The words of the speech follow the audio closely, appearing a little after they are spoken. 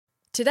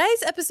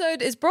Today's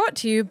episode is brought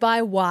to you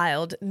by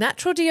Wild,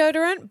 natural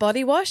deodorant,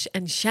 body wash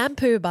and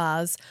shampoo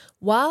bars.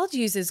 Wild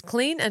uses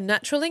clean and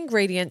natural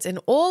ingredients in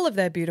all of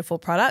their beautiful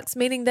products,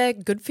 meaning they're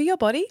good for your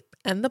body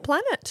and the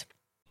planet.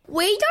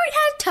 We don't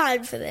have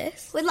time for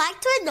this. We'd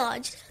like to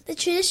acknowledge the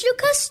traditional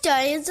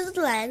custodians of the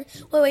land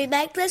where we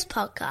make this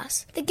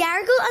podcast, the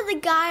Garigal and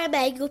the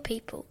Garamangal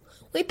people.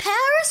 We pay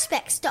our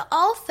respects to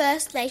all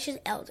First Nation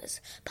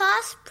elders,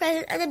 past,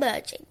 present and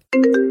emerging.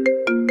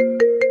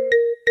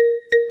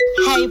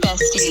 Hey,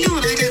 Bestie. You know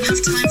what I don't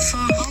have time for?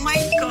 Oh my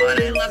God,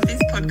 I love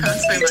this podcast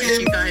so much.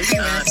 You guys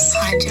are...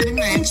 Hi, Jem and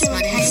Rams.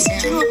 My name's Sarah.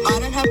 Do you know what I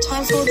don't have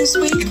time for this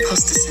week?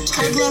 Imposter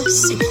syndrome. Toddler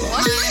sickness.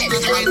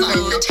 Hi,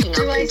 what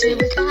do I do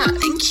with that?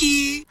 Thank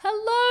you.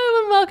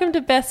 Hello and welcome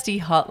to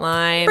Bestie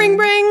Hotline. Bring,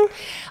 bring.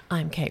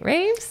 I'm Kate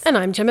Reeves. And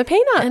I'm Gemma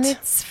Peanut. And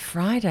it's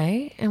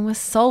Friday and we're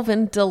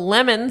solving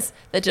dilemons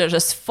that are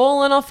just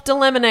falling off the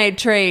lemonade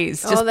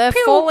trees. Just they're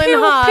pew, falling pew,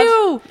 hard.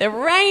 Pew. They're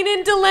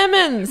raining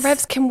dilemons.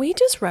 Revs, can we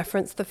just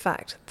reference the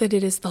fact that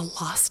it is the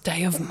last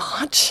day of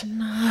March?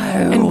 No.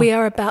 And we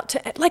are about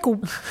to,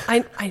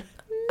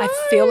 I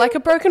feel like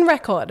a broken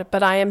record,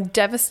 but I am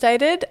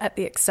devastated at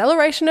the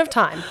acceleration of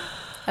time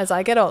as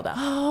I get older.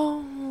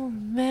 Oh,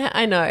 man.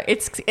 I know.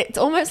 It's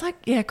almost like,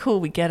 yeah,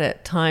 cool, we get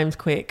it. Time's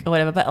quick or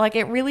whatever. But like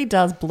it really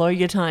does blow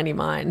your tiny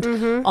mind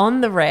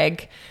on the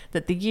reg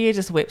that the year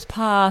just whips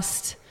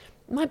past.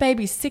 My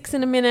baby's 6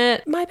 in a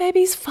minute. My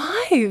baby's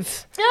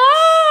 5.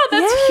 Ah,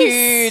 that's Yes.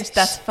 huge.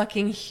 That's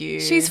fucking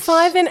huge. She's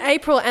 5 in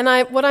April, and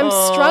what I'm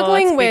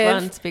struggling it's a big with.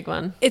 one. It's a big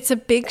one. It's a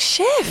big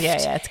shift.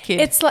 Yeah, it's kid.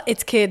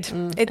 It's kid.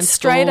 and It's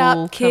straight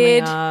school up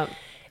kid. coming up.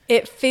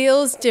 It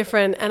feels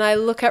different, and I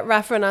look at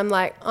Rafa and I'm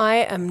like, I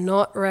am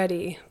not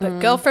ready. But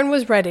girlfriend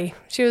was ready.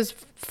 She was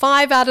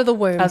 5 out of the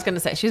womb. I was going to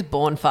say, she was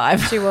born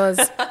 5. She was.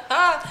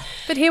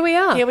 But here we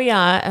are. Here we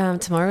are.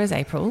 Tomorrow is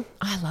April.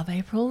 I love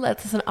April.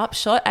 That's an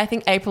upshot. I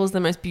think April is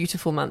the most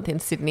beautiful month in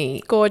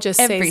Sydney. Gorgeous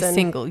every season.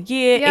 single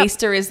year. Yep.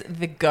 Easter is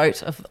the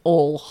goat of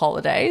all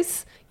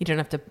holidays. You don't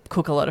have to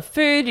cook a lot of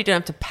food. You don't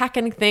have to pack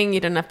anything. You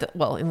don't have to,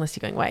 well, unless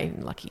you're going away,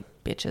 lucky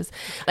bitches.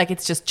 Like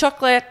it's just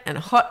chocolate and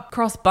hot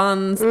cross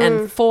buns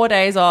and 4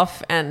 days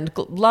off and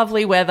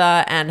lovely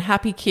weather and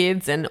happy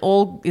kids and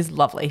all is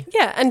lovely.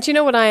 Yeah, and do you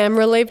know what I am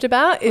relieved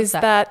about is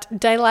that? that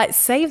daylight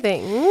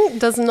saving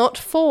does not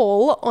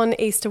fall on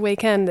Easter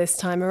weekend this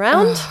time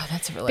around. Oh,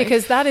 that's a relief.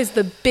 Because that is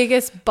the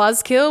biggest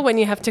buzzkill when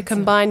you have to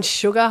combine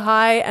sugar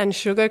high and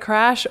sugar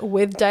crash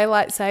with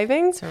daylight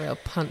savings. It's a real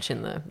punch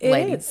in the It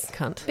lady's is.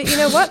 cunt. But you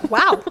know what?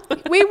 Wow.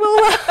 We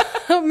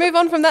will move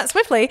on from that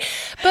swiftly.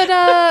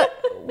 But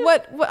what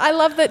I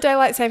love that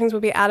daylight savings will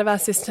be out of our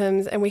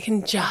systems and we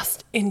can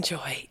just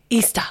enjoy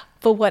Easter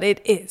for what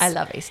it is. I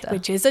love Easter.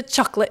 Which is a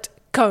chocolate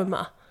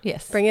coma.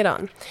 Yes. Bring it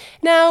on.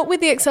 Now, with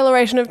the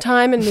acceleration of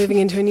time and moving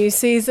into a new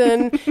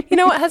season, you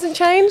know what hasn't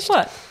changed?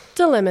 What?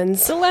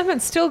 Dilemons. The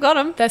lemons still got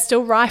them. They're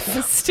still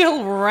rife.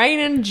 Still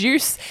raining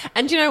juice.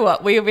 And you know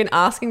what? We have been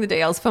asking the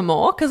DLs for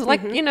more because,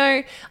 like, you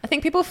know, I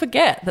think people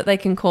forget that they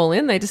can call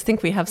in. They just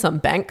think we have some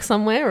bank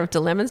somewhere of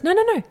dilemmas. No.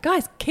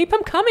 Guys, keep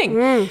them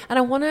coming. And I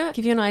want to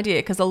give you an idea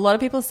because a lot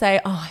of people say,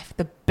 oh, I have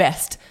the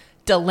best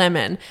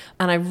dilemma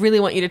and I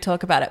really want you to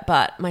talk about it.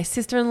 But my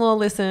sister-in-law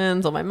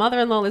listens or my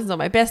mother-in-law listens or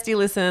my bestie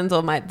listens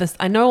or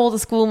I know all the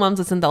school mums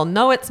listen. They'll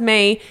know it's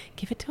me.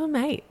 Give it to a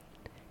mate.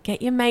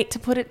 Get your mate to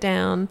put it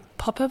down.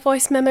 Pop a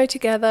voice memo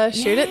together.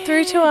 Shoot it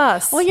through to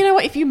us. Well, you know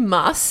what? If you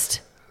must,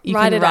 you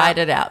Write can it write out.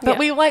 it out. But Yeah.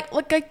 we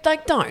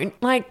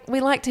don't. Like, we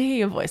like to hear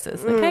your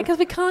voices, okay? Because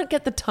we can't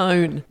get the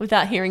tone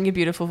without hearing your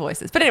beautiful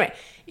voices. But anyway,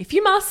 if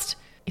you must,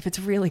 if it's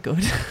really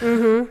good,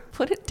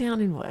 put it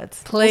down in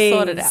words. Please.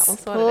 We'll sort it out.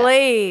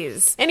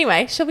 Please.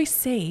 Anyway, shall we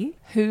see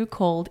who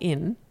called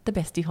in the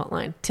Bestie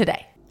Hotline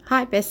today?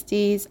 Hi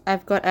besties,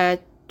 I've got a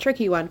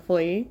tricky one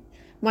for you.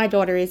 My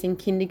daughter is in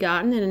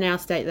kindergarten and in our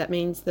state that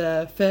means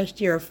the first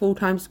year of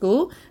full-time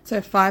school,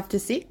 so 5 to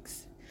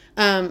 6.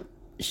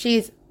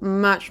 She's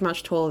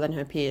much taller than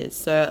her peers,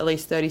 so at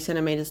least 30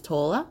 centimetres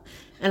taller.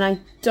 And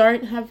I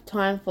don't have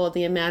time for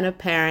the amount of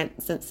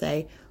parents that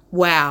say,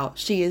 wow,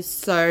 she is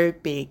so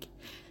big.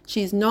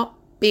 She's not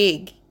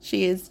big,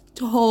 she is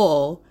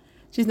tall.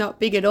 She's not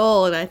big at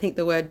all, and I think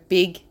the word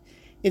big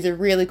is a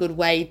really good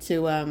way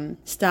to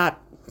start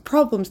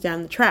problems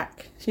down the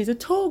track. She's a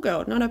tall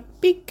girl, not a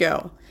big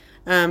girl.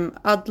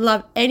 I'd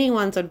love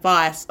anyone's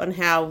advice on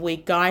how we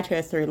guide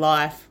her through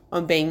life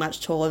on being much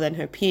taller than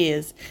her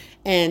peers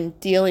and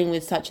dealing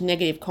with such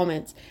negative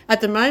comments. At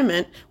the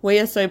moment, we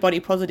are so body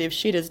positive,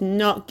 she does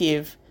not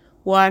give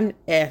one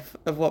F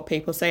of what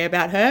people say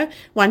about her.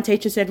 One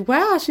teacher said,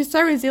 wow, she's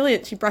so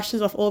resilient, she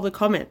brushes off all the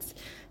comments.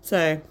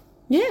 So,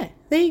 yeah,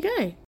 there you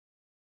go.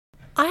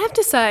 I have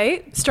to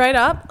say, straight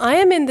up, I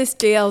am in this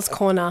DL's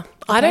corner.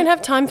 I don't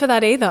have time for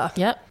that either.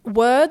 Yep.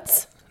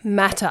 Words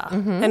matter.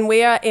 And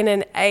we are in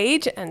an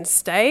age and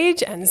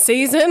stage and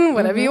season,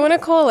 whatever you want to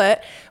call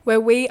it, where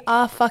we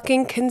are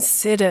fucking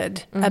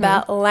considered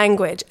about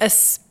language,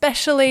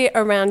 especially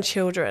around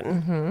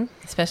children.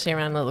 Especially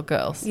around little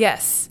girls.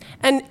 Yes.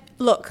 And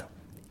look,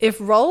 If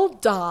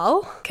Roald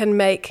Dahl can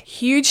make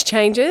huge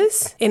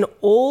changes in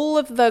all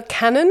of the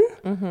canon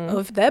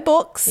of their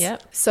books,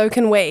 Yep. so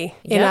can we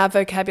in Yep. our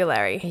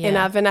vocabulary, in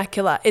Yeah. our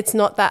vernacular. It's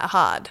not that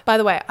hard. By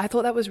the way, I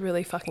thought that was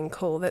really fucking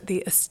cool that the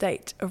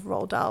estate of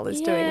Roald Dahl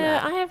is doing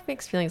that. I have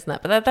mixed feelings on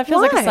that, but that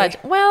feels like a Why? side.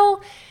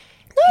 Well,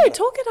 No,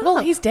 talk it up. well,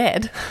 he's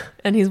dead,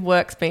 and his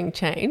work's being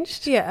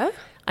changed. Yeah.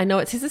 I know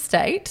it's his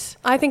estate.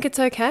 I think it's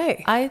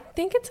okay. I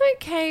think it's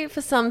okay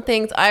for some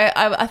things.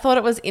 I thought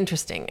it was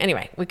interesting.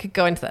 Anyway, we could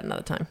go into that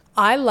another time.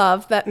 I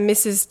love that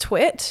Mrs.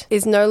 Twit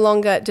is no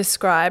longer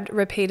described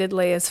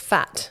repeatedly as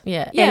fat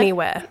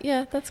anywhere.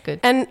 Yeah, that's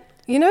good. And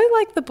you know,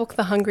 like the book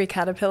The Hungry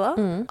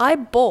Caterpillar? I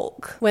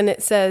balk when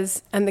it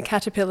says, and the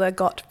caterpillar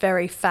got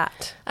very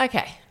fat.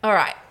 Okay, all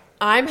right.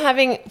 I'm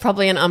having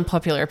probably an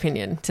unpopular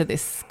opinion to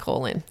this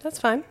call-in. That's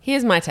fine.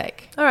 Here's my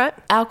take. All right.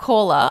 Our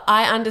caller,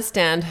 I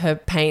understand her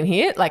pain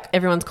here. Like,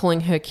 everyone's calling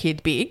her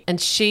kid big,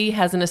 and she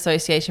has an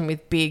association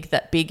with big,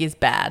 that big is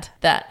bad,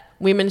 that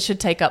women should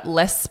take up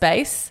less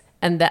space,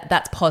 and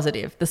that's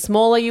positive. The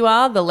smaller you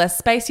are, the less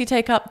space you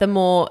take up, the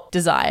more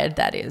desired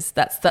that is.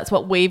 That's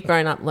what we've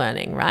grown up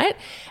learning, right?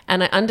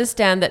 And I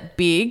understand that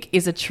big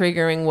is a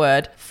triggering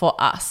word for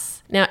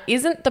us. Now,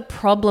 isn't the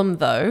problem,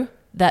 though,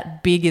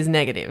 that big is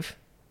negative?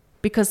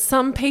 Because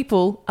some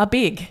people are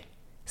big.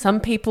 Some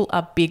people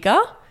are bigger,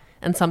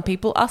 and some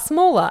people are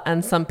smaller,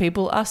 and some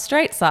people are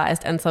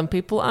straight-sized, and some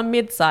people are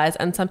mid-sized,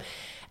 and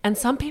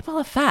some people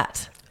are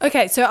fat.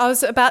 Okay, so I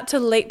was about to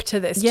leap to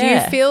this. Do you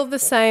Yeah. feel the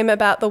same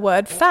about the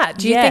word fat?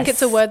 Do you think Yes.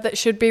 it's a word that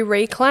should be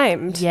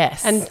reclaimed?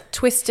 Yes. And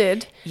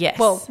twisted? Yes.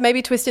 Well,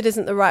 maybe twisted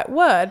isn't the right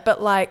word,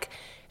 but like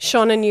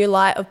shone a new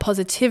light of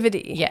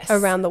positivity Yes.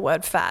 around the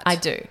word fat. I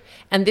do.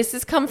 And this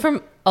has come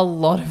from a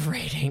lot of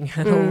reading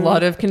and a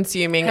lot of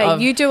consuming. Hey,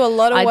 you do a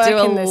lot of work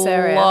in this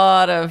area. I do a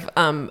lot of,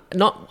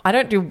 I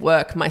don't do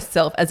work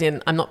myself, as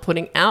in I'm not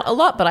putting out a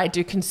lot, but I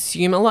do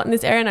consume a lot in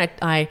this area, and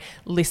I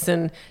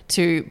listen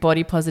to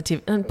body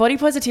positive. And body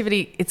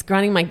positivity, it's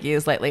grinding my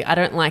gears lately. I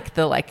don't like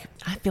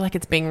I feel like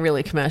it's being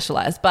really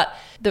commercialized, but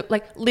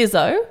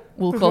Lizzo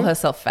will call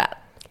herself fat.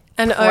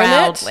 And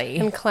proudly, own it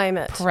and claim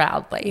it.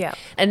 Proudly. Yeah.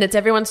 And it's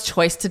everyone's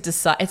choice to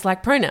decide. It's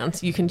like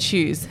pronouns. You can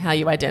choose how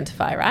you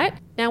identify, right?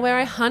 Now, where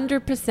I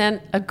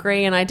 100%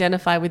 agree and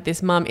identify with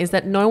this mum is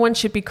that no one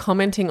should be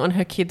commenting on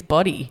her kid's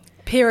body.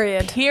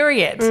 Period.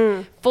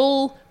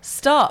 Full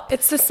stop.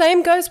 It's the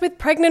same goes with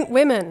pregnant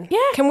women. Yeah.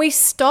 Can we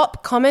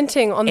stop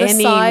commenting on the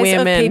Any size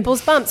women. of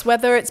people's bumps,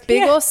 whether it's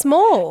big Yeah. or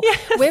small? Yes.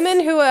 Women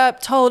who are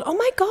told, oh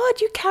my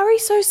God, you carry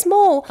so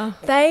small,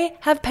 they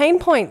have pain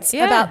points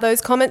Yeah. about those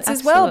comments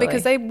as well, Absolutely.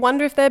 because they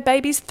wonder if their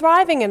baby's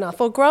thriving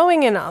enough or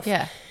growing enough.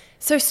 Yeah.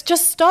 So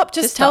just stop.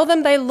 Just tell stop.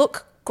 them they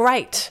look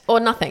great. Or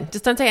nothing.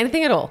 Just don't say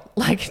anything at all.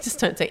 Just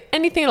don't say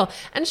anything at all.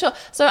 And sure.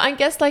 So I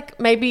guess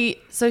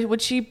so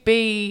would she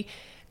be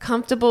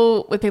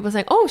comfortable with people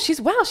saying, oh,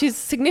 she's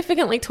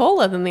significantly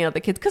taller than the other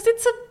kids? Because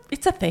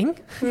it's a thing.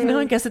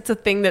 I guess it's a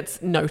thing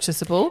that's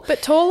noticeable.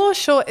 But tall or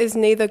short is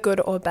neither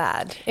good or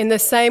bad. In the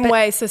same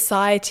way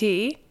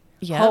society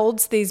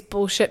holds these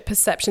bullshit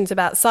perceptions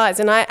about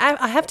size. And I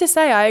have to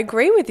say, I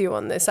agree with you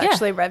on this,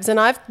 actually, Revs. And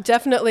I've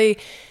definitely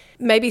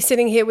maybe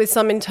sitting here with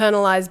some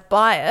internalized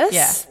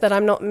bias that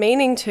I'm not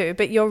meaning to,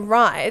 but you're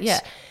right.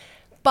 Yeah.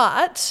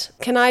 But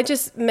can I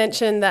just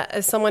mention that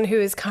as someone who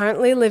is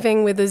currently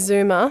living with a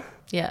Zoomer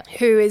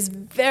who is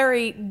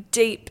very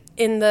deep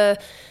in the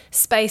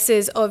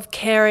spaces of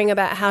caring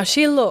about how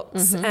she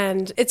looks,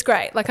 and it's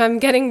great. Like, I'm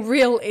getting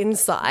real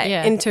insight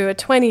into a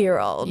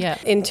 20-year-old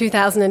in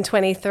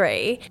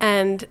 2023,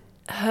 and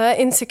her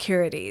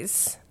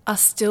insecurities are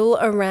still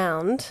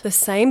around the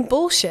same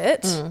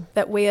bullshit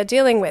that we are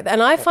dealing with.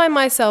 And I find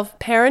myself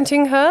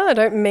parenting her, I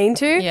don't mean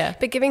to,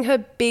 but giving her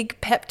big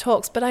pep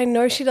talks, but I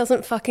know she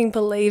doesn't fucking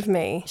believe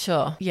me.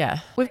 Sure. Yeah.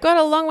 We've got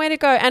a long way to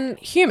go. And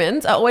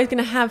humans are always going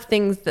to have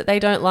things that they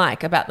don't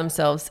like about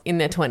themselves in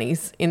their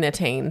 20s, in their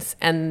teens.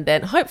 And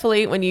then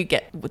hopefully when you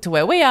get to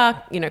where we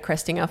are,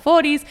 cresting our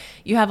 40s,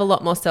 you have a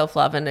lot more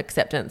self-love and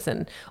acceptance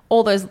and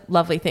all those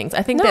lovely things.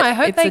 I think I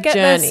hope it's they a get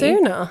journey. there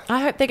sooner.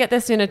 I hope they get there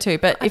sooner too.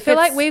 But I feel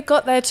like we've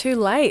got there too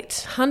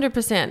late.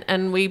 100%,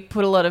 and we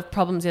put a lot of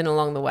problems in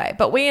along the way,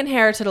 but we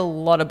inherited a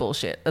lot of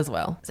bullshit as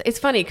well. So it's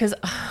funny because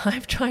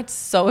I've tried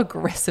so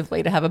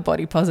aggressively to have a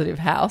body positive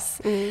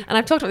house, and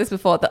I've talked about this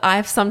before, that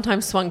I've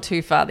sometimes swung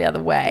too far the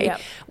other way,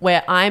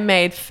 where I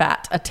made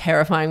fat a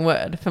terrifying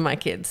word for my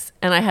kids,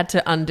 and I had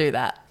to undo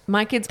that.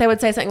 My kids, they would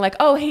say something like,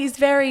 oh, he's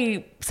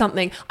very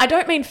something. I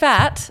don't mean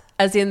fat,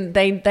 as in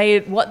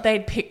what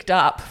they'd picked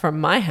up from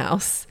my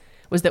house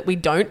was that we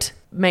don't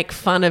make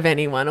fun of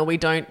anyone, or we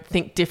don't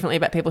think differently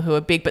about people who are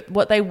big, but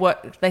what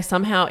they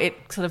somehow, it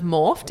sort of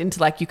morphed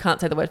into you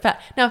can't say the word fat.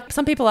 Now,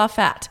 some people are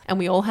fat, and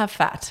we all have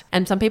fat,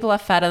 and some people are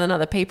fatter than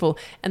other people,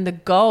 and the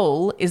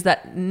goal is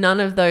that none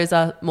of those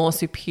are more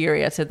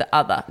superior to the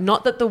other.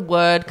 Not that the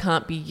word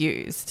can't be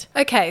used.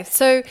 Okay,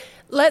 so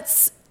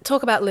let's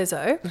talk about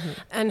Lizzo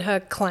and her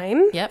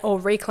claim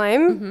or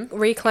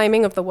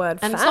reclaiming of the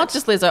word fat. And it's not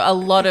just Lizzo. A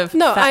lot of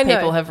fat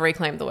people have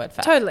reclaimed the word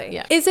fat. Totally.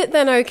 Yeah. Is it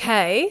then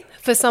okay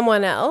for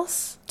someone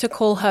else to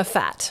call her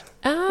fat?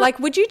 Like,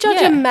 would you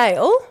judge yeah. a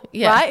male,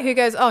 Yeah. right, who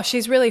goes, oh,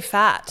 she's really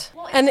fat?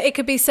 And it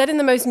could be said in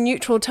the most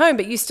neutral tone,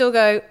 but you still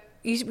go,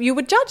 you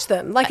would judge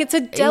them. Like, it's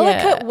a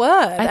delicate word.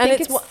 I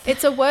And think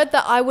it's a word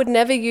that I would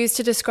never use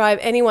to describe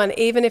anyone,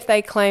 even if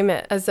they claim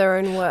it as their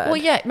own word. Well,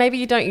 yeah, maybe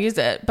you don't use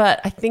it,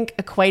 but I think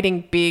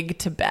equating big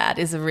to bad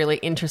is a really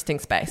interesting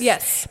space.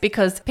 Yes.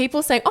 Because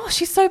people saying, oh,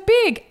 she's so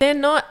big, they're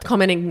not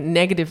commenting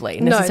negatively.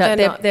 No, necessarily.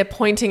 they're not. They're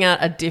pointing out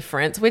a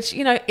difference, which,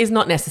 is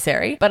not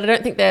necessary, but I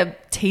don't think they're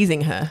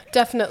teasing her.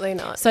 Definitely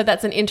not. So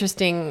that's an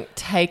interesting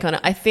take on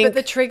it. I think But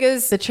the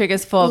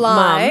triggers for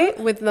lie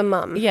mum. with the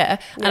mum. Yeah.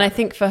 And I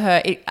think for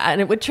her,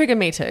 and it would trigger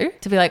me too,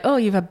 to be like, oh,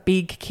 you have a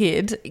big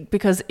kid.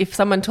 Because if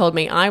someone told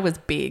me I was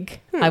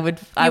big, I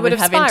would would have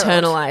have spiraled.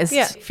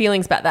 internalized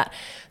feelings about that.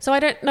 So I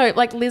don't know,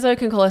 like Lizzo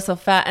can call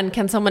herself fat, and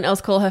can someone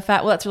else call her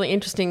fat? Well, that's a really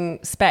interesting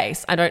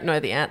space. I don't know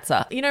the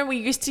answer. We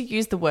used to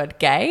use the word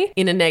gay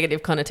in a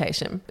negative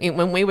connotation.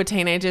 When we were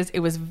teenagers, it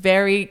was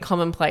very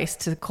commonplace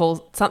to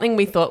call something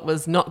we thought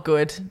was not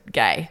good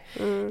gay.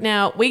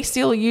 Now, we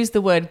still use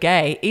the word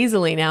gay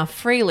easily now,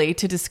 freely,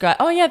 to describe,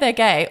 oh yeah, they're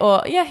gay,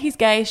 or yeah, he's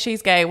gay,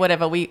 she's gay,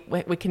 whatever. We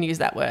can use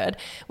that word.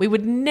 We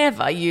would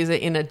never use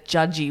it in a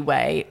judgy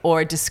way or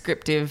a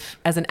descriptive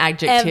as an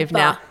adjective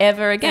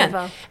ever again.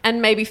 Ever.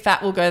 And maybe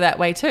fat will go that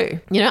way too.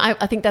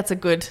 I think that's a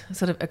good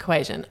sort of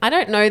equation. I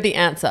don't know the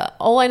answer.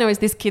 All I know is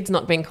this kid's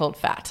not being called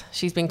fat.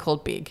 She's been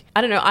called big. I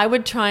don't know. I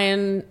would try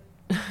and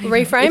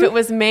Reframe? If it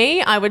was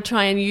me, I would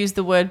try and use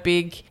the word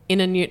big in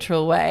a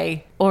neutral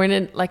way or in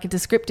a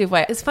descriptive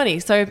way. It's funny.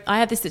 So I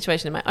have this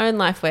situation in my own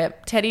life where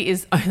Teddy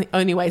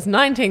only weighs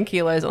 19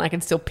 kilos, and I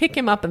can still pick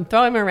him up and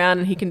throw him around,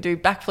 and he can do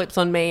backflips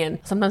on me, and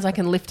sometimes I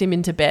can lift him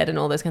into bed and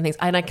all those kind of things.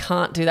 And I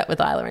can't do that with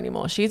Isla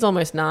anymore. She's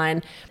almost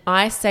 9.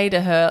 I say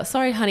to her,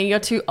 sorry, honey, you're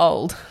too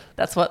old.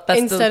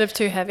 Instead of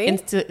too heavy?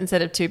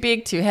 Instead of too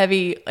big, too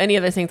heavy, any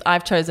of those things,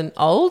 I've chosen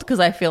old because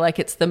I feel like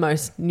it's the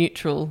most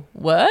neutral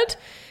word.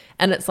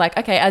 And it's like,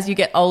 okay, as you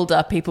get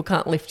older, people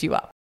can't lift you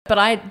up. But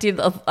I did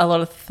a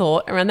lot of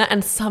thought around that,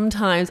 and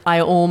sometimes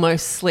I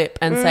almost slip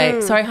and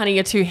say, sorry, honey,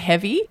 you're too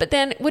heavy. But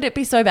then would it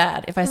be so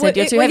bad if I said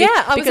you're too heavy?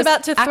 Yeah, I was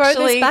about to throw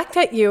this back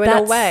at you in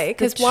a way,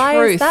 because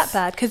why is that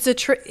bad? Because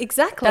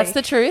exactly. That's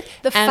the truth.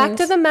 The fact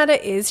of the matter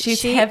is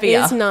she heavier.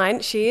 Is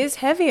 9. She is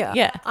heavier.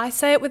 Yeah. I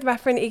say it with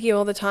Rafa and Iggy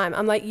all the time.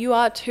 I'm like, you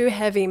are too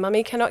heavy.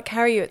 Mummy cannot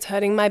carry you. It's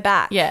hurting my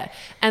back. Yeah.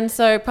 And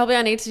so probably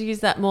I need to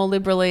use that more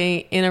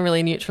liberally in a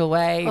really neutral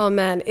way. Oh,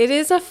 man. It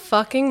is a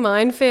fucking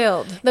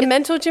minefield. The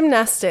mental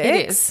gymnastics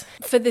It is.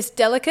 for this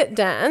delicate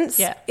dance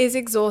is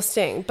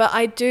exhausting, but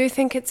I do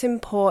think it's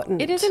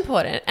important. It is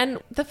important. And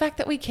the fact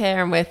that we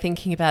care and we're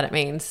thinking about it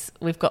means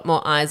we've got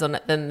more eyes on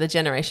it than the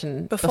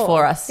generation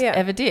before us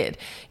ever did.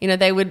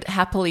 They would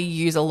happily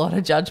use a lot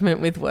of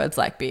judgment with words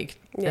like big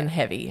and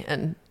heavy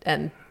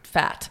and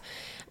fat.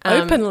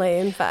 Openly,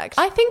 in fact.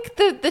 I think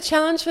the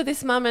challenge for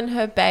this mum and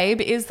her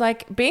babe is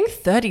like being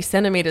 30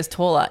 centimeters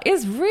taller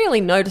is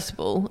really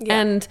noticeable.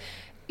 Yeah. And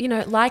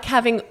like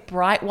having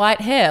bright white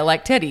hair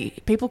like Teddy.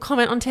 People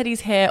comment on Teddy's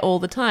hair all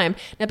the time.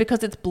 Now,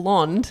 because it's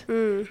blonde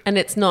and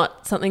it's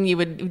not something you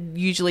would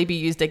usually be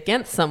used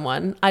against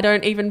someone, I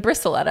don't even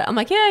bristle at it. I'm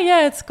like,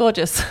 yeah, it's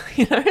gorgeous.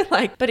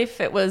 But if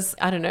it was,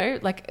 I don't know,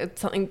 like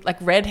something like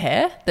red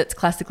hair that's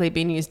classically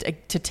been used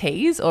to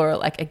tease or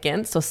like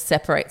against or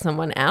separate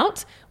someone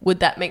out, would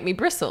that make me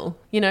bristle?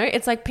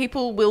 It's like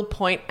people will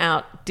point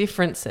out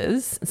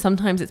differences.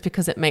 Sometimes it's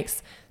because it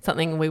makes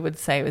something we would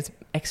say was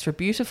extra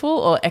beautiful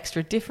or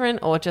extra different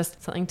or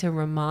just something to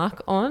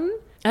remark on.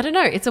 I don't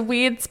know. It's a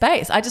weird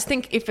space. I just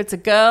think if it's a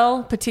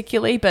girl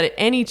particularly, but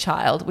any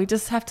child, we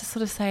just have to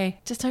sort of say,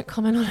 just don't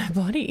comment on her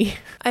body.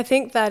 I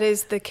think that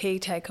is the key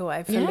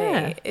takeaway for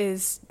me,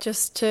 is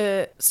just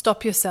to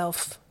stop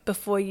yourself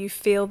before you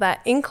feel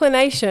that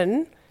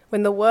inclination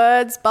when the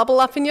words bubble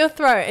up in your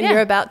throat and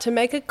you're about to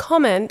make a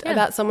comment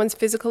about someone's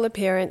physical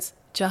appearance.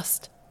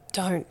 Just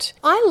don't.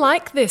 I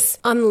like this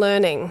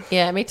unlearning.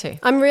 Yeah, me too.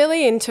 I'm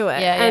really into it.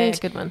 Yeah,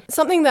 good one.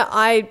 Something that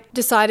I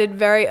decided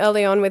very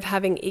early on with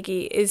having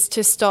Iggy is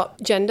to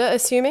stop gender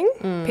assuming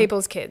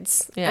people's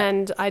kids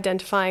and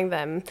identifying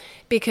them,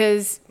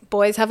 because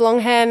boys have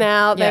long hair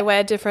now. They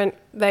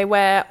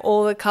wear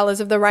all the colours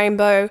of the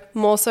rainbow,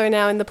 more so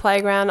now in the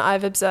playground,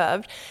 I've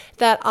observed,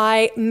 that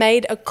I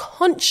made a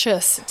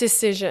conscious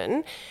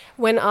decision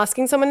when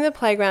asking someone in the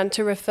playground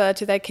to refer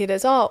to their kid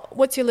as, oh,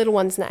 what's your little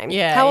one's name?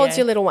 How old's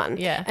your little one?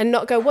 And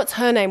not go, what's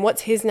her name?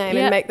 What's his name?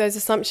 And make those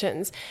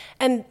assumptions.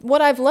 And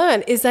what I've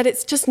learned is that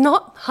it's just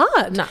not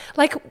hard. No.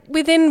 Like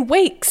within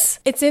weeks,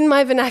 it's in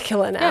my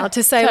vernacular now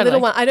to say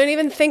little one. I don't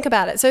even think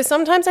about it. So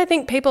sometimes I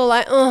think people are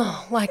like,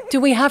 oh, like, do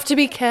we have to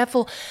be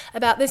careful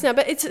about this now?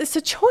 But it's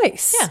a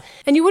choice. Yeah.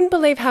 And you wouldn't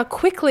believe how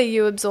quickly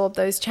you absorb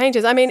those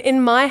changes. I mean,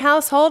 in my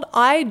household,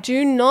 I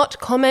do not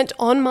comment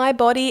on my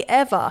body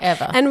ever.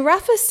 Ever. And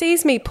Rafa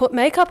sees me put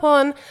makeup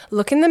on,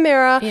 look in the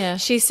mirror. Yeah.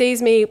 She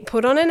sees me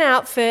put on an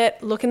outfit,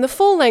 look in the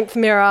full-length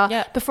mirror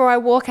Yeah. before I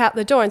walk out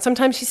the door. And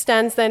sometimes she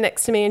stands there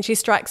next to me and she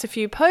strikes a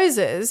few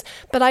poses,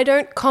 but I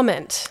don't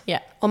comment. Yeah.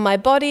 On my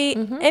body,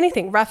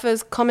 anything.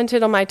 Rafa's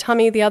commented on my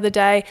tummy the other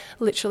day,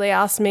 literally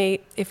asked me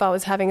if I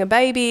was having a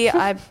baby.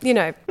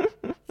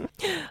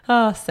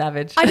 Oh,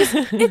 savage.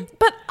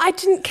 But I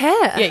didn't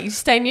care. Yeah, you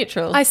stay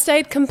neutral. I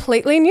stayed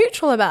completely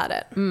neutral about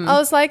it. I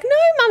was like, no,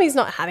 mummy's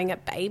not having a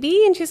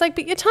baby. And she's like,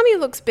 but your tummy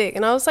looks big.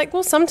 And I was like,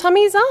 well, some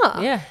tummies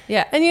are. Yeah,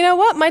 yeah. And you know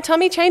what? My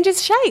tummy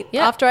changes shape.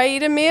 Yeah. After I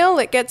eat a meal,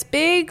 it gets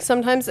big.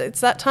 Sometimes it's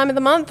that time of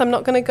the month. I'm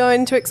not going to go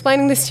into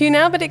explaining this to you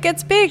now, but it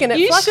gets big and it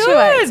You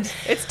fluctuates.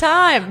 should. It's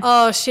time.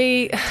 Oh,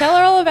 Tell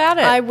her all about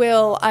it. I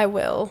will.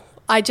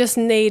 I just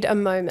need a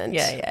moment.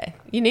 Yeah.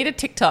 You need a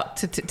TikTok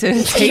to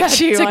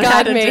teach you to on guide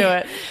how to me. do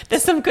it.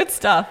 There's some good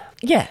stuff.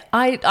 Yeah,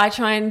 I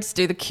try and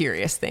do the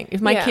curious thing. If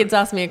my kids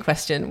ask me a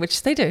question,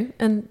 which they do,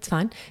 and it's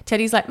fine,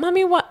 Teddy's like,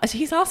 Mummy, what?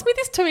 He's asked me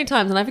this too many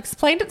times, and I've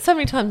explained it so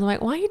many times. I'm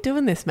like, why are you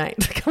doing this, mate?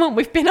 Come on,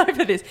 we've been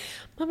over this.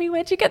 Mummy,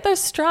 where'd you get those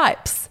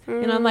stripes?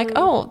 And I'm like,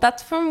 oh,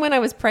 that's from when I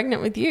was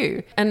pregnant with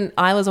you. And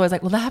Isla's always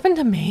like, well, that happened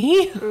to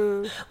me.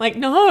 Like,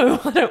 no,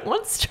 I don't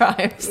want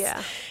stripes.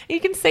 Yeah. You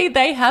can see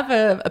they have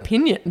an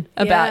opinion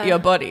about Yeah. your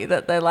body,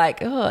 that they're like,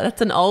 oh,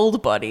 that's an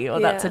old body, or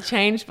that's a Yeah.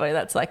 changed body,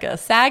 that's like a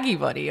saggy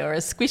body or a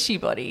squishy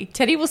body.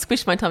 Teddy will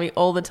squish my tummy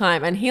all the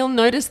time and he'll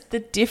notice the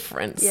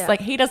difference. Yeah.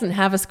 Like, he doesn't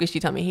have a squishy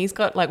tummy. He's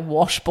got like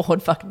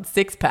washboard fucking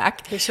six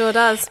pack. He sure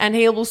does. And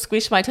he will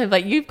squish my tummy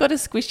like, you've got a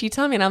squishy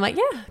tummy. And I'm like,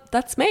 yeah,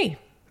 that's me.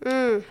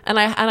 And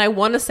I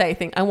want to say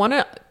things. I want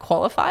to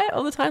qualify it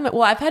all the time. Like,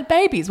 well, I've had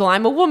babies. Well,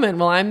 I'm a woman.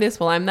 Well, I'm this.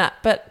 Well, I'm that.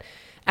 But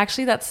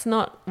actually, that's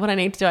not what I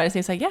need to do. I just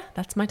need to say, yeah,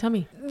 that's my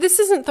tummy. This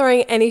isn't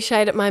throwing any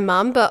shade at my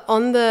mum, but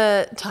on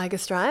the tiger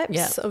stripes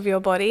Yeah. of your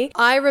body,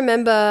 I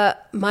remember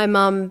my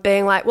mum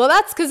being like, well,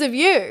 that's because of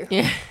you.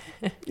 Yeah.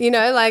 You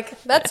know, like,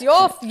 that's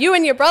you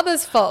and your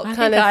brother's fault I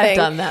kind think of I've thing.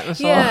 done that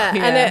before. Yeah,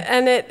 Yeah.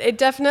 and it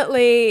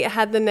definitely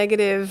had the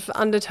negative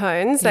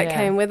undertones that Yeah.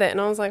 came with it. And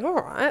I was like, all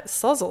right,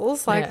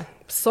 sozzles, like, Yeah.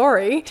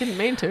 sorry. Didn't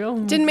mean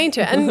to. Didn't mean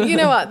to. And you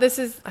know what?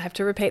 I have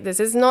to repeat this,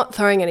 is not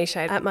throwing any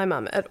shade at my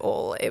mum at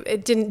all.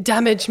 It didn't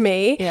damage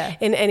me Yeah.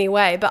 in any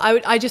way, but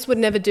I just would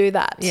never do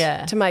that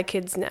Yeah. to my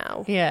kids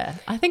now. Yeah.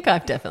 I think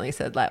I've definitely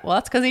said like, well,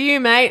 that's because of you,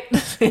 mate,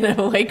 in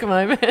a weak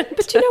moment.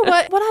 But do you know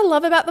what? What I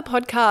love about the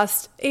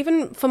podcast,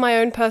 even for my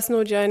own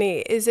personal journey,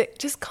 is it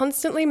just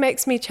constantly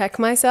makes me check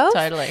myself.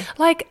 Totally.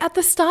 Like at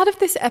the start of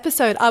this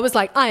episode, I was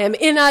like, I am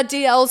in our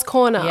DL's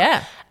corner.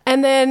 Yeah.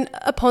 And then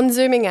upon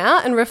zooming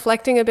out and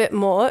reflecting a bit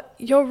more,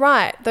 you're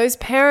right. Those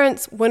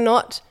parents were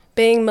not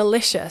being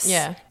malicious.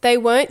 Yeah. They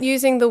weren't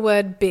using the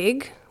word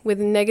big with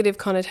negative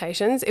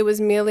connotations. It was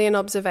merely an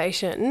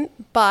observation,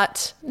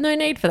 but No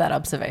need for that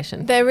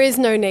observation. there is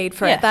no need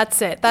for Yeah. it.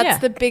 That's it. That's Yeah.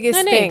 the biggest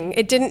No need. thing.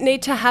 It didn't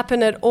need to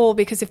happen at all,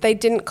 because if they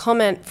didn't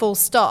comment full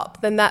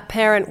stop, then that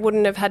parent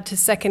wouldn't have had to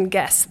second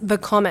guess the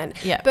comment.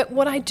 Yeah. But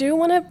what I do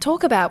want to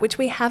talk about, which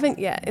we haven't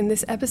yet in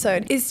this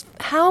episode, is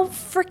how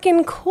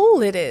freaking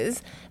cool it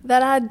is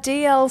that our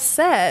DL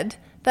said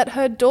that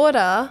her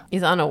daughter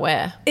Is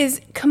unaware.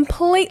 is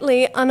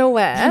completely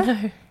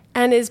unaware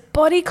and is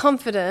body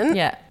confident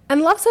Yeah.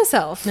 and loves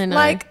herself. I know.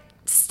 Like,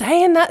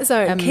 stay in that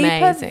zone. Amazing.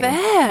 Keep her there.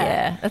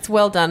 Yeah. That's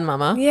well done,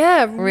 Mama.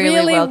 Yeah,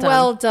 really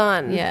well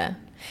done. Yeah.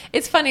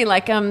 It's funny,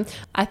 like,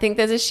 I think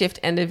there's a shift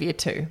end of year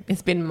 2.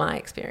 It's been my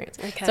experience.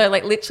 Okay. So,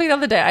 like, literally the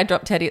other day, I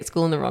dropped Teddy at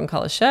school in the wrong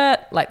colour shirt.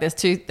 Like,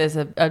 there's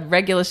a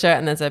regular shirt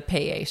and there's a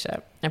PE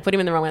shirt. I put him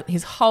in the wrong one.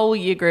 His whole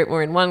year group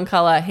were in one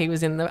colour. He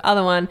was in the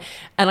other one.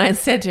 And I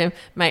said to him,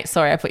 mate,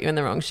 sorry, I put you in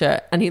the wrong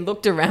shirt. And he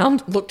looked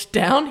around, looked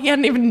down. He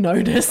hadn't even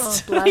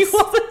noticed Oh, bless. he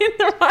wasn't in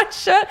the right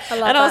shirt. I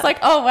love and I was that. like,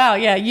 oh, wow,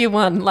 yeah, year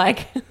 1.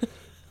 Like...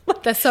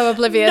 They're so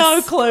oblivious.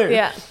 No clue.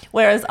 Yeah.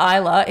 Whereas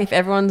Isla, if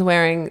everyone's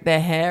wearing their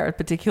hair a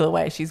particular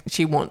way,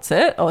 she wants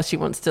it, or she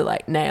wants to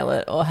like nail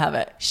it or have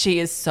it. She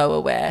is so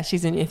aware.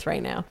 She's in year 3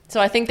 now. So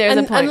I think there's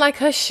a point. And like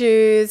her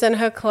shoes and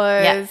her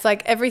clothes, Yeah.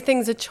 like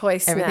everything's a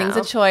choice Everything's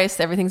now. a choice.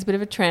 Everything's a bit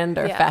of a trend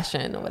or Yeah. a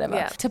fashion or whatever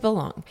Yeah. to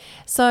belong.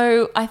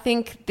 So I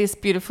think this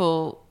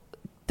beautiful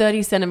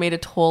 30 centimetre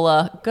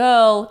taller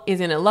girl is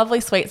in a lovely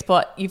sweet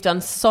spot. You've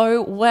done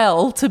so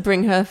well to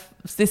bring her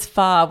this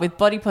far with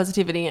body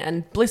positivity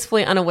and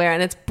blissfully unaware,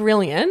 and it's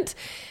brilliant.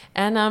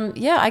 And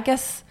yeah, I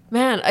guess,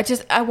 man,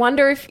 I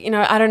wonder if,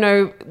 I don't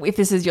know if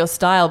this is your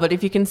style, but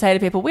if you can say to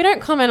people, we don't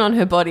comment on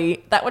her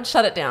body, that would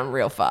shut it down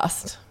real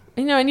fast.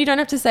 And you don't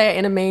have to say it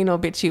in a mean or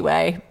bitchy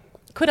way.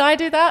 Could I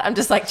do that? I'm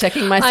just like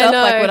checking myself.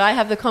 know. Like, would I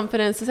have the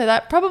confidence to say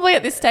that? Probably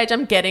at this stage,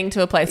 I'm getting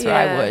to a place where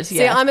I would.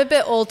 See, I'm a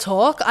bit all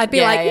talk. I'd be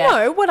Yeah, like, yeah.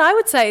 no, what I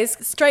would say is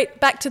straight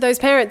back to those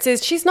parents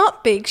is she's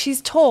not big,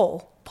 she's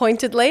tall.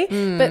 Pointedly,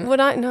 but would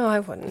I? No, I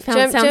wouldn't.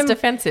 Sounds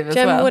defensive as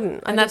Jem well.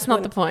 wouldn't, And I that's just not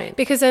the wouldn't. point.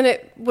 Because then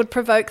it would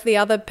provoke the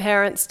other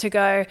parents to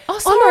go, Oh, no,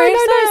 sorry,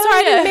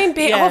 I didn't yeah. mean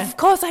big. Yeah. Oh, of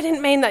course, I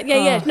didn't mean that.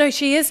 Yeah, Oh. no,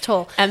 she is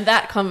tall. And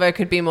that convo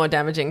could be more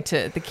damaging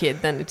to the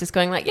kid than just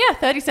going like, yeah,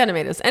 30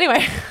 centimetres.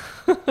 Anyway.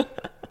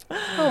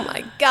 Oh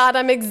my God, God,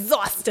 I'm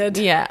exhausted.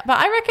 Yeah, but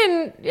I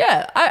reckon,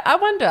 I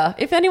wonder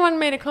if anyone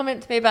made a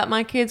comment to me about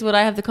my kids, would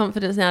I have the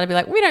confidence now to be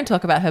like, we don't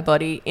talk about her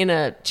body in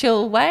a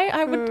chill way?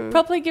 I would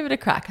probably give it a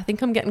crack. I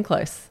think I'm getting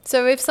close.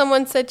 So if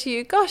someone said to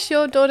you, gosh,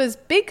 your daughter's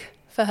big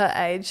for her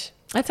age.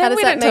 I'd say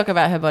we don't talk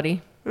about her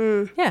body.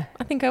 Yeah,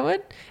 I think I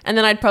would. And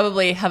then I'd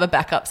probably have a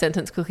backup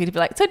sentence quickly to be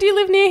like, so do you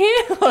live near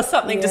here? Or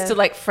something just to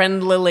like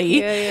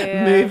friendlily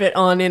move it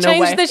on in a way.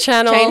 Change the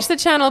channel. Change the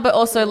channel, but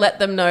also let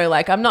them know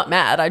like I'm not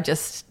mad. I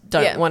just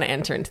don't want to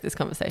enter into this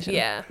conversation.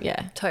 Yeah.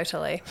 Yeah.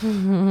 Totally.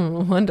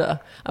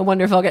 I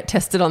wonder if I'll get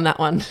tested on that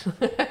one.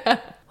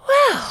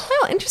 Wow.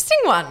 Well, interesting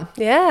one.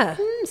 Yeah.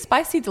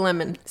 Spicy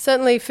dilemma.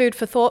 Certainly food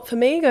for thought for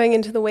me going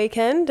into the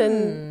weekend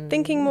and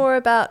thinking more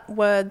about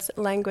words,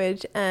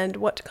 language, and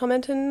what to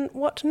comment and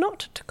what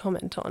not to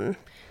comment on.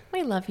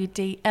 We love you,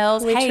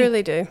 DLs. We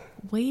truly do.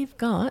 We've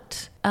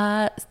got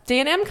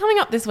D&M coming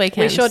up this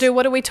weekend. We sure do.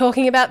 What are we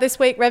talking about this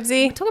week,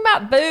 Revsy? We're talking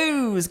about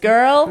booze,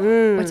 girl.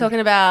 We're talking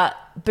about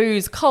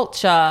booze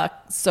culture,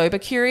 sober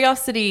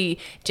curiosity.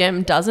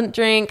 Jem doesn't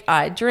drink,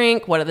 I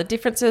drink. What are the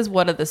differences?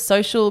 What are the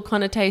social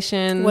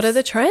connotations? What are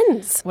the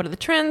trends? What are the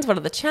trends? What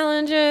are the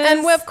challenges?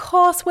 And of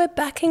course, we're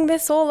backing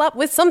this all up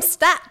with some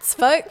stats,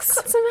 folks.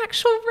 Got some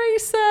actual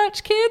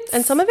research, kids.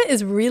 And some of it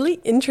is really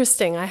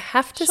interesting, I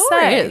have to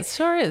say.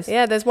 Sure is.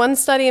 Yeah, there's one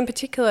study in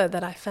particular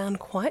that I found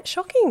quite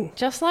shocking.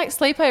 Just like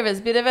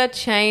sleepovers, bit of a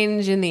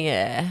change in the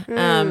air.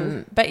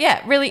 But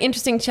yeah, really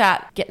interesting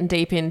chat, getting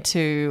deep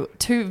into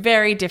two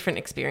very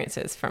different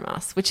experiences from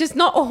us, which is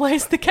not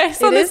always the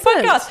case on this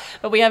podcast,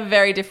 but we have a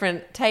very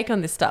different take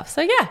on this stuff.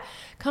 So yeah,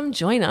 come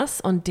join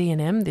us on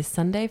D&M this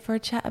Sunday for a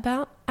chat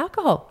about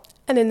alcohol.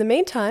 And in the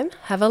meantime,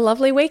 have a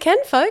lovely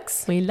weekend,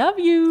 folks. We love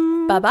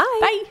you. Bye-bye.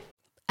 Bye.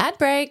 Ad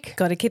break.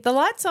 Got to keep the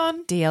lights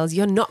on. DLs,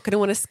 you're not going to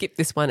want to skip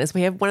this one as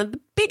we have one of the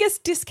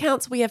biggest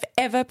discounts we have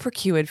ever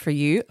procured for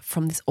you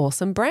from this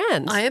awesome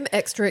brand. I am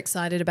extra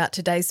excited about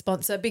today's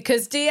sponsor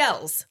because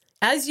DLs,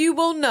 as you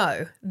will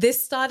know,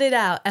 this started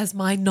out as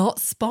my not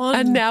spawn.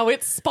 And now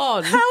it's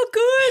spawn. How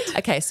good.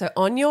 Okay, so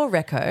on your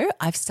reco,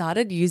 I've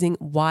started using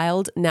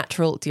Wild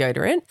Natural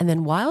deodorant, and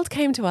then Wild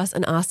came to us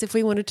and asked if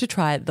we wanted to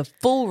try the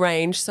full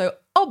range. So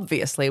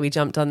obviously we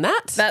jumped on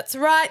that. That's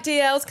right,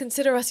 DLs.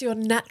 Consider us your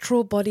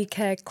natural body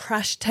care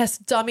crash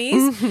test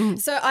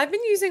dummies. So I've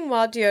been using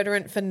Wild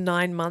deodorant for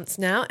 9 months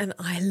now, and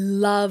I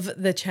love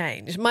the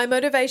change. My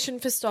motivation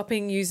for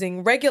stopping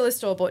using regular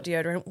store-bought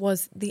deodorant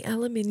was the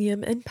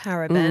aluminium and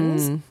parabens.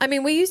 I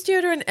mean, we use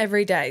deodorant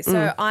every day,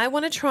 so I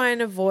want to try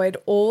and avoid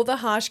all the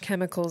harsh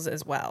chemicals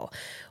as well.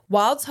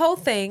 Wild's whole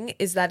thing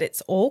is that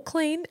it's all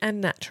clean and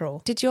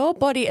natural. Did your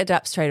body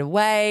adapt straight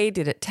away?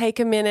 Did it take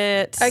a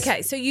minute?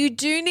 Okay, so you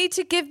do need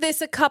to give this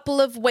a couple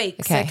of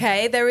weeks,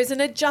 okay? There is an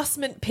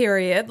adjustment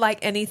period like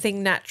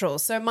anything natural.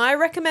 So my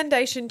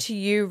recommendation to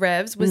you,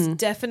 Revs, was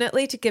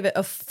definitely to give it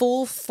a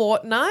full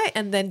fortnight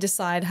and then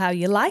decide how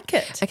you like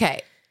it.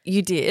 Okay.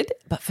 You did,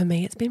 but for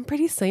me, it's been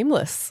pretty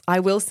seamless.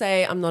 I will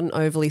say I'm not an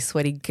overly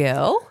sweaty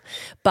girl,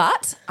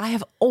 but I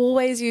have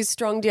always used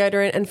strong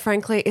deodorant, and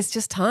frankly, it's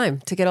just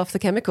time to get off the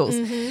chemicals.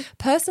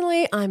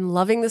 Personally, I'm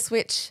loving the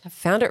switch. I've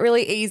found it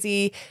really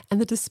easy, and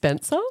the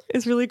dispenser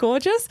is really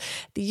gorgeous.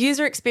 The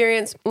user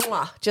experience,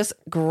 just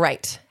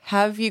great.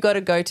 Have you got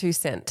a go-to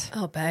scent?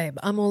 Oh, babe,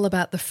 I'm all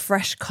about the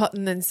fresh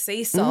cotton and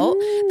sea salt.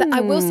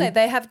 I will say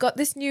they have got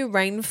this new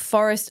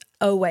rainforest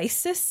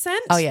oasis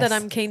scent that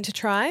I'm keen to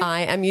try.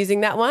 I am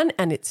using that one,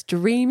 and it's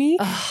dreamy,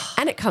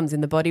 and it comes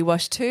in the body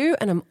wash too,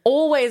 and I'm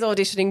always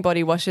auditioning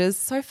body washes.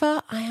 So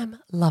far, I am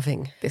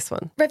loving this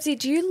one. Revsy,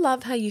 do you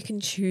love how you can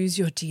choose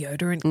your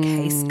deodorant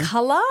case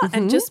colour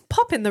and just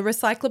pop in the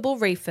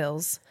recyclable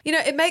refills? You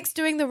know, it makes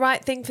doing the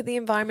right thing for the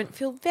environment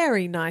feel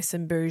very nice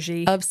and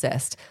bougie.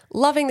 Obsessed.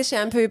 Loving the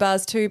shampoo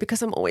bars too,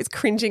 because I'm always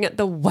cringing at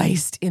the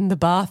waste in the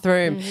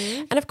bathroom.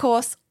 And of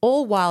course,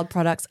 all Wild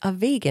products are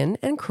vegan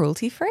and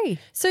cruelty-free.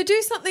 So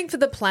do something for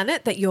the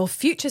planet that your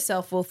future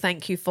self will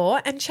thank you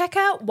for, and check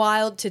out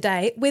Wild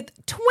today with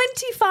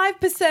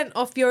 25%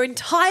 off your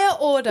entire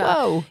order.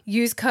 Whoa.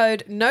 Use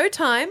code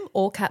NOTIME,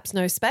 all caps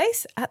no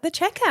space, at the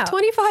checkout.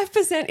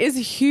 25%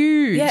 is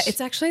huge. Yeah,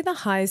 it's actually the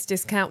highest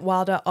discount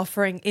Wild are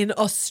offering in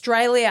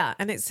Australia,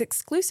 and it's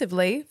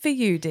exclusively for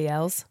you,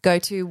 DLs. Go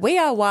to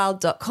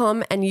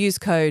wearewild.com and use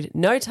code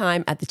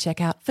NOTIME at the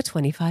checkout for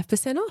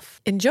 25%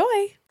 off.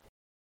 Enjoy.